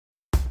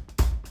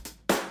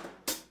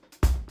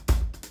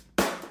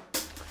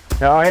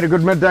Yeah, I had a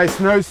good midday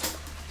snooze.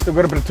 Still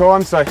got a bit of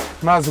time, so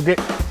might as well get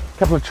a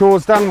couple of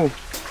chores done. We'll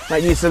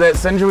make use of that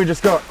singer we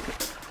just got.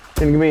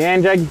 Can you give me a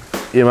hand, Jake?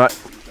 Yeah, mate.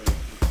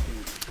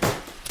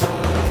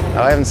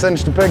 I haven't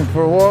singed a pig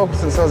for a while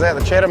since I was out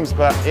the Chathams,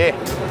 but yeah,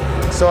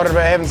 excited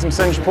about having some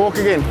singed pork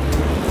again.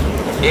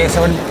 Yeah,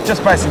 so we're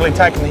just basically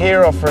taking the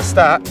hair off for a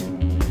start,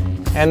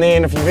 and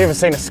then if you've ever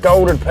seen a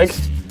scalded pig,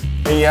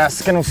 the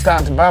skin will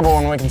start to bubble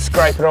and we can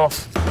scrape it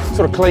off.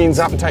 Sort of cleans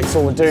up and takes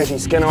all the dirty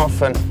skin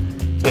off, and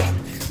yeah,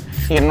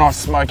 you get a nice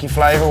smoky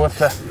flavour with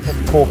the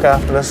pork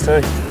after this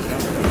too.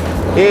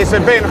 Yeah,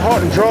 so being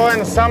hot and dry in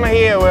the summer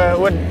here,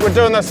 we're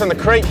doing this in the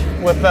creek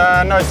with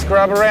no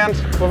scrub around.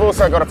 We've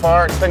also got a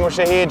fire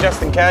extinguisher here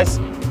just in case.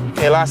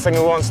 Yeah, last thing we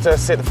want is to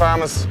set the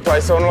farmer's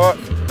place on light.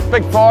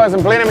 Big fires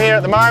in Blenheim here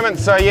at the moment,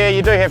 so yeah,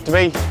 you do have to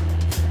be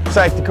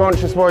safety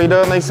conscious while you're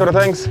doing these sort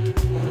of things.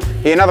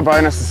 Yeah, another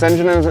bonus to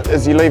singeing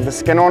is you leave the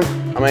skin on.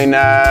 I mean,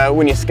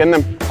 when you skin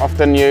them,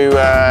 often you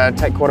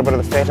take quite a bit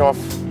of the fat off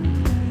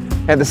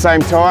at the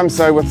same time,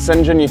 so with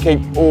singeing you keep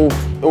all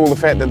the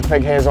fat that the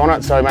pig has on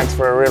it, so it makes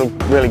for a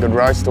really good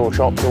roast or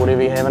chops or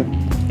whatever you're having.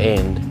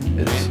 And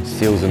it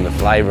seals in the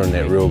flavour and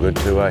that real good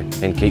too, eh?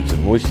 And keeps it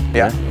moist.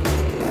 Yeah.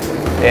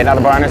 Yeah,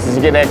 another bonus is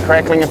you get that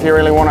crackling if you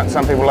really want it.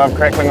 Some people love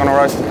crackling on a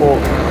roasted pork.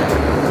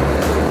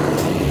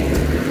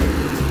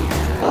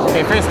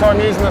 Yeah, first time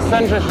using the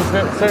singer,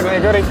 it's certainly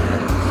a goodie.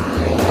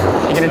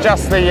 You can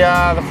adjust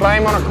the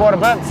flame on it quite a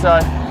bit, so.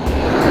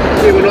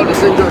 Yeah, we're not to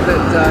singe off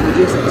that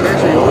majestic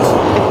tash of yours.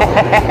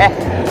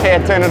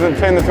 Yeah,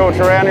 turn the torch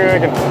around, you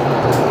reckon?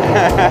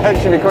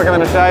 It should be quicker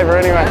than a shaver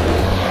anyway.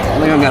 I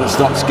think I'm going to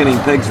stop skinning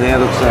pigs now,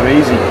 that's so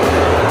easy.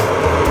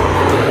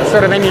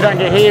 Sort of then you don't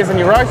get hairs in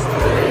your roast.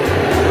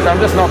 So I'm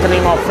just knocking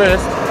them off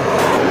first,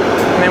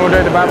 and then we'll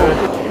do the bubble.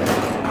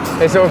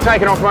 Okay, so we've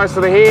taken off most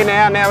of the hair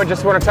now. Now we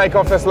just want to take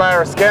off this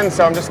layer of skin,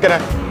 so I'm just gonna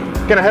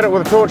hit it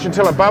with a torch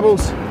until it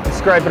bubbles and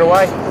scrape it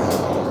away.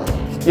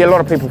 Yeah, a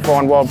lot of people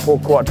find wild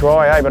pork quite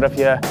dry, eh? But if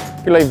you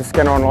leave the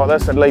skin on like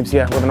this, it leaves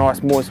you with a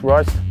nice moist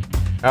roast.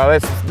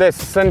 That's the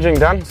singeing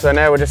done, so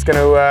now we're just going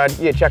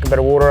to chuck a bit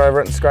of water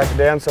over it and scrape it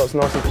down so it's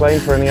nice and clean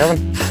for in the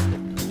oven.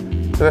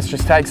 So this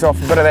just takes off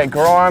a bit of that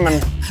grime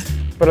and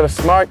a bit of the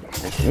smoke,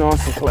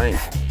 nice and clean.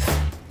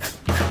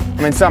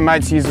 I mean, some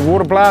mates use a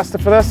water blaster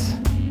for this.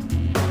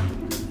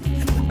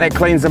 That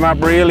cleans them up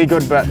really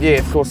good, but yeah,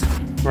 of course,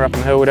 we're up in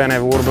the hill, we don't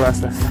have a water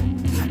blaster.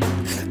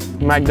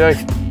 Make do.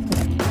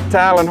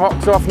 Tail and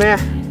hocks off now,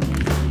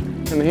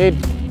 in the head.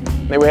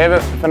 There we have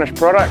it, finished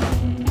product.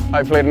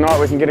 Hopefully tonight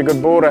we can get a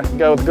good boar to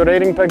go with the good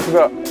eating pigs we've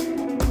got.